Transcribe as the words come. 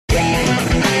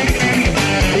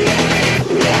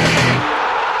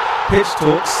Pitch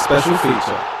Talks special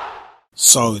feature.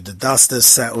 So the dust has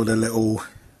settled a little.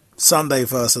 Sunday,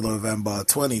 1st of November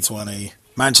 2020,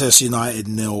 Manchester United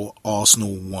 0,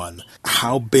 Arsenal 1.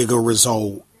 How big a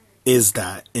result is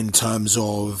that in terms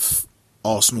of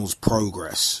Arsenal's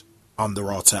progress under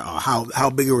Arteta? How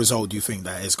big a result do you think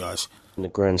that is, guys? In the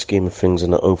grand scheme of things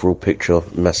and the overall picture,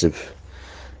 massive.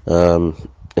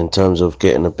 In terms of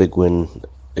getting a big win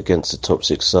against the top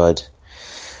six side,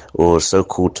 or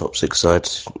so-called top six side,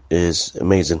 is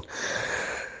amazing.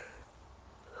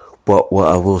 But what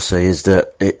I will say is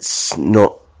that it's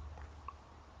not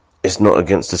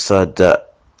against the side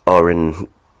that are in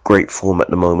great form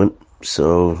at the moment.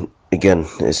 So again,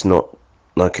 it's not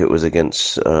like it was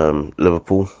against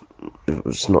Liverpool.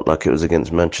 It's not like it was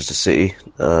against Manchester City.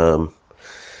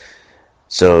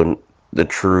 So the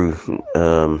true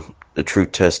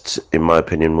test, in my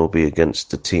opinion, will be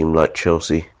against a team like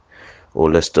Chelsea or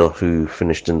Leicester, who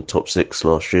finished in the top six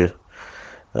last year.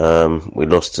 We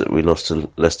lost to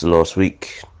Leicester last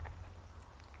week.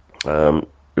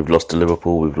 We've lost to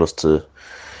Liverpool. We've lost to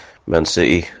Man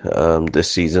City this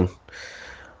season,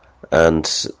 and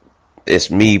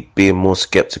it's me being more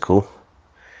sceptical.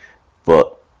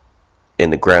 But in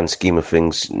the grand scheme of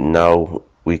things, now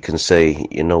we can say,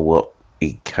 you know what,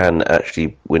 we can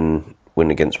actually win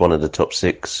against one of the top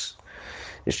six.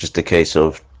 It's just a case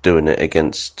of doing it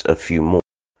against a few more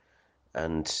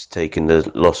and taking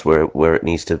the loss where it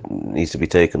needs to be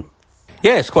taken.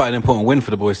 Yeah, it's quite an important win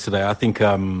for the boys today. I think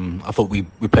I thought we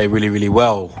played really, really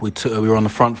well. We were on the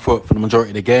front foot for the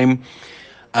majority of the game.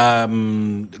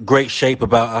 Great shape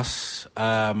about us.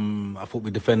 I thought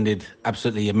we defended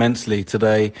absolutely immensely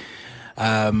today.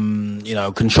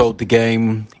 Controlled the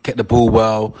game, kept the ball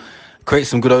well, created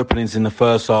some good openings in the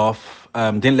first half.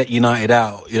 Didn't let United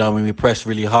out. When we pressed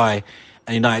really high,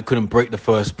 and United couldn't break the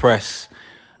first press.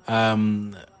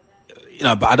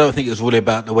 But I don't think it was really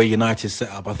about the way United set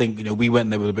up. I think we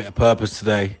went there with a bit of purpose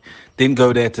today. Didn't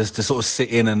go there to sort of sit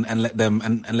in and let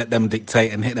them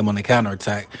dictate and hit them on the counter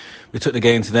attack. We took the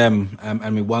game to them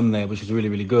and we won there, which was really,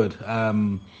 really good.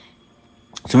 Some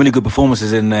really good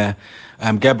performances in there.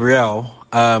 Gabriel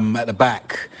at the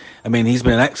back. I mean, he's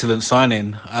been an excellent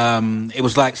signing. It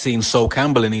was like seeing Sol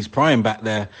Campbell in his prime back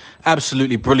there.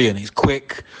 Absolutely brilliant. He's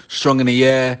quick, strong in the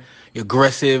air,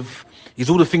 aggressive. He's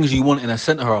all the things you want in a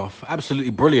centre half.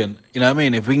 Absolutely brilliant. You know what I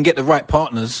mean? If we can get the right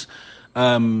partners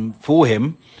for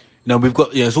him, we've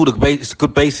got it's all it's a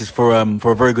good basis for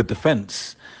a very good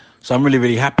defence. So I'm really,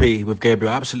 really happy with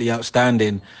Gabriel. Absolutely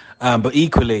outstanding. But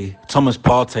equally, Thomas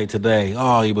Partey today.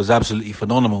 He was absolutely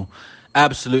phenomenal.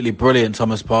 Absolutely brilliant,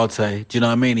 Thomas Partey. Do you know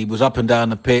what I mean? He was up and down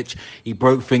the pitch. He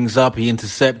broke things up. He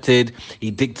intercepted.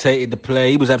 He dictated the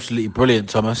play. He was absolutely brilliant,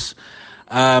 Thomas.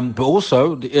 But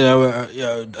also,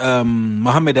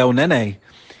 Mohamed El Nene.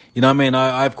 You know what I mean?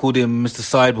 I've called him Mr.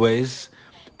 Sideways,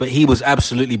 but he was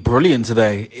absolutely brilliant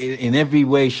today. In every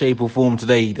way, shape or form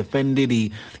today. He defended,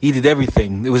 he did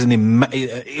everything. It was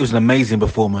an amazing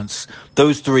performance.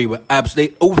 Those three were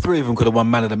absolutely, all three of them could have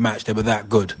won man of the match. They were that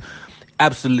good.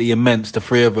 Absolutely immense, the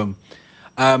three of them.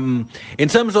 In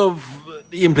terms of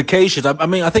the implications,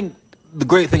 I think the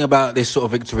great thing about this sort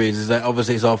of victory is that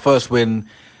obviously it's our first win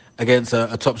against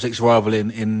a top six rival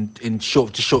in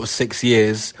short of 6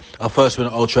 years. Our first win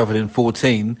at Old Trafford in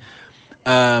 14.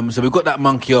 So we've got that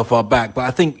monkey off our back. But I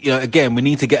think, again, we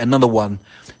need to get another one.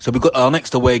 So we've got our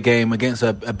next away game against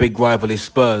a big rival is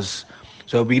Spurs.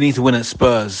 So we need to win at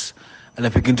Spurs. And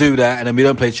if we can do that, and then we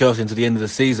don't play Chelsea until the end of the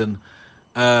season.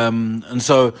 And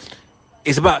so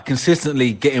it's about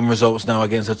consistently getting results now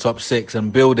against the top six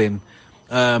and building.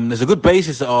 There's a good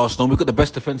basis at Arsenal. We've got the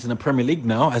best defence in the Premier League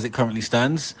now, as it currently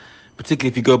stands, particularly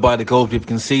if you go by the goals we've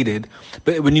conceded.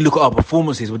 But when you look at our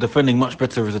performances, we're defending much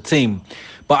better as a team.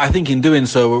 But I think in doing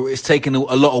so, it's taken a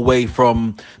lot away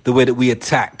from the way that we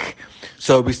attack.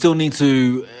 So we still need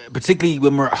to, particularly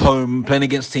when we're at home, playing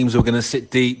against teams who are going to sit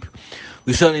deep,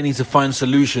 we certainly need to find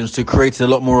solutions to create a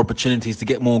lot more opportunities to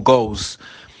get more goals.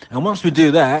 And once we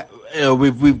do that,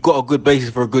 we've got a good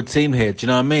basis for a good team here. Do you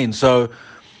know what I mean? So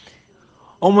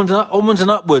onwards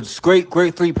and upwards. Great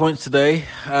 3 points today.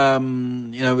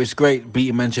 It's great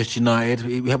beating Manchester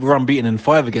United. We're unbeaten in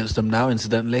 5 against them now,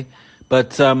 incidentally.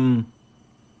 But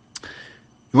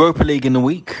Europa League in the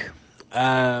week.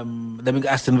 Then we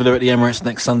got Aston Villa at the Emirates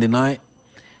next Sunday night.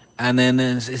 And then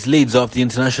it's Leeds after the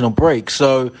international break.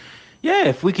 So, yeah,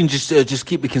 if we can just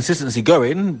keep the consistency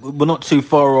going, we're not too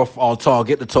far off our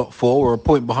target, the top 4. We're a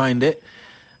point behind it.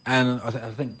 And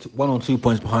I think 1 or 2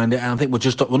 points behind it. And I think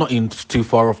we're not even too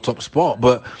far off top spot.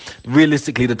 But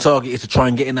realistically, the target is to try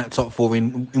and get in that top 4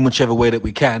 in whichever way that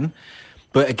we can.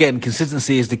 But again,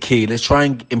 consistency is the key. Let's try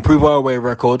and improve our away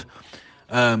record.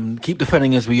 Keep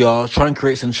defending as we are. Try and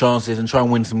create some chances and try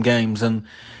and win some games. And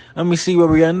we see where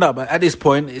we end up. At this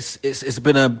point, it's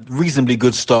been a reasonably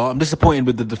good start. I'm disappointed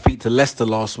with the defeat to Leicester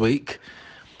last week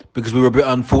because we were a bit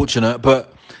unfortunate.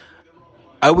 But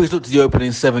I always looked at the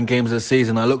opening 7 games of the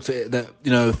season. I looked at it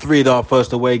that, 3 of our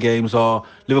first away games are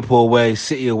Liverpool away,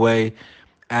 City away,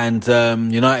 and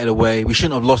United away. We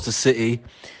shouldn't have lost to City.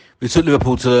 We took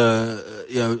Liverpool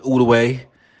to, all the way.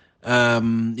 You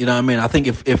know what I mean? I think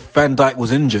if Van Dijk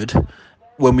was injured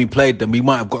when we played them, we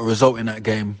might have got a result in that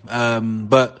game.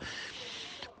 But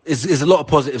it's a lot of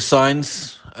positive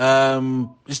signs.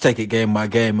 Just take it game by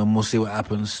game and we'll see what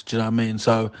happens. Do you know what I mean?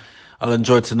 So I'll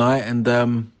enjoy tonight and,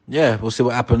 we'll see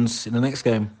what happens in the next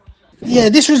game. Yeah,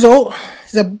 this result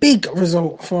is a big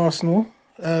result for Arsenal.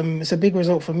 It's a big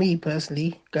result for me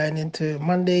personally. Going into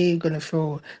Monday, going to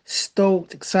feel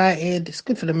stoked, excited. It's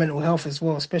good for the mental health as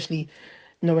well, especially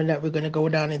knowing that we're going to go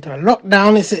down into a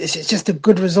lockdown. It's just a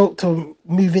good result to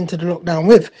move into the lockdown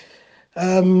with.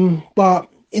 But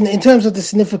in terms of the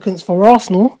significance for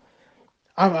Arsenal,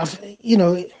 I've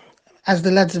as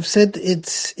the lads have said,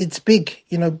 it's big.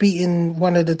 Beating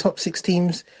one of the top 6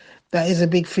 teams, that is a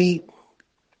big feat.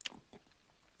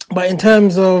 But in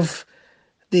terms of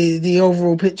the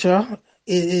overall picture,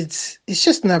 it's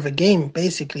just another game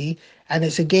basically, and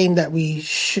it's a game that we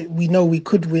know we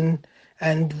could win.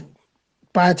 And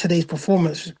by today's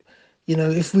performance,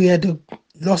 if we had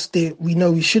lost it, we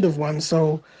know we should have won.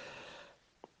 So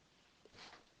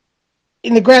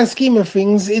in the grand scheme of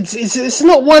things, it's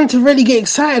not one to really get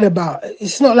excited about.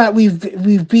 It's not like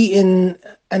we've beaten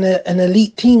an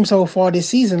elite team so far this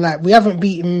season. Like, we haven't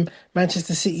beaten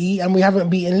Manchester City and we haven't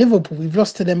beaten Liverpool. We've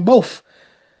lost to them both.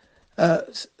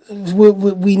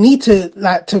 We need to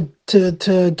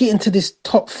to get into this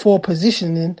top 4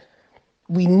 positioning.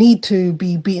 We need to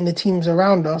be beating the teams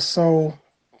around us. So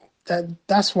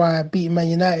that's why beating Man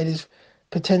United is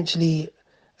potentially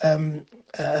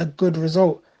a good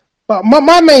result. But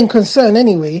my main concern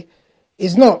anyway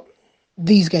is not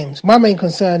these games. My main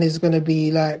concern is going to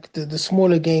be like the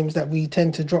smaller games that we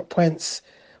tend to drop points,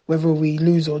 whether we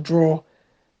lose or draw.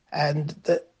 And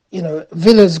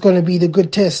Villa's going to be the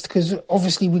good test because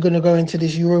obviously we're going to go into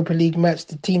this Europa League match.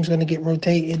 The team's going to get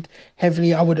rotated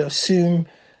heavily, I would assume.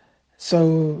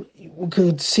 So we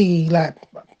could see like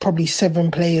probably 7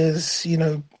 players,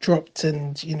 dropped,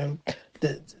 and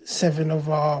the 7 of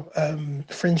our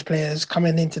fringe players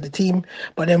coming into the team.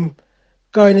 But then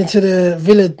going into the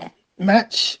Villa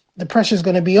match, the pressure's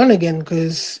going to be on again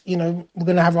because we're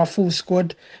going to have our full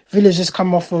squad. Villa's just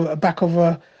come off a back of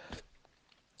a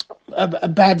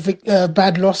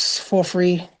bad loss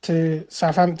 4-3 to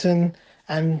Southampton,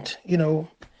 and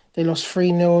they lost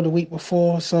 3-0 the week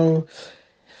before. So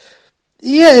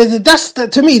yeah,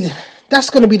 to me, that's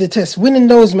going to be the test. Winning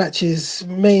those matches,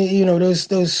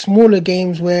 those smaller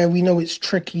games where we know it's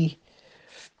tricky.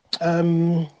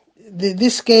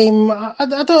 This game, I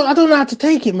don't know how to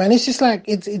take it, man. It's just like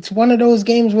it's one of those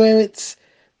games where it's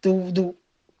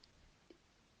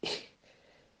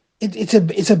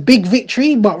it's a big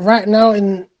victory, but right now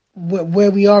in where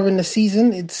we are in the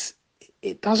season,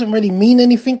 it doesn't really mean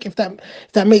anything. If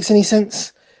that makes any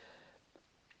sense.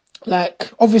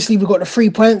 Like, obviously we got the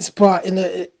 3 points, but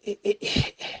it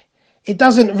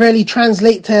doesn't really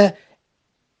translate to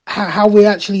how we're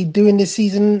actually doing this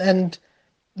season. And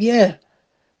yeah,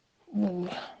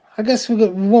 I guess we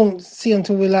won't see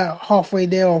until we're like halfway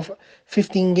there or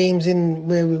 15 games in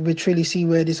where we truly see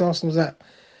where this Arsenal's at.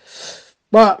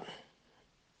 But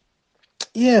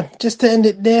yeah, just to end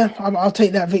it there, I'll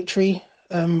take that victory.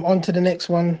 On to the next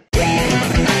one.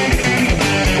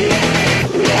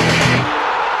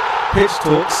 Pitch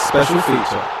Talks special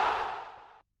feature.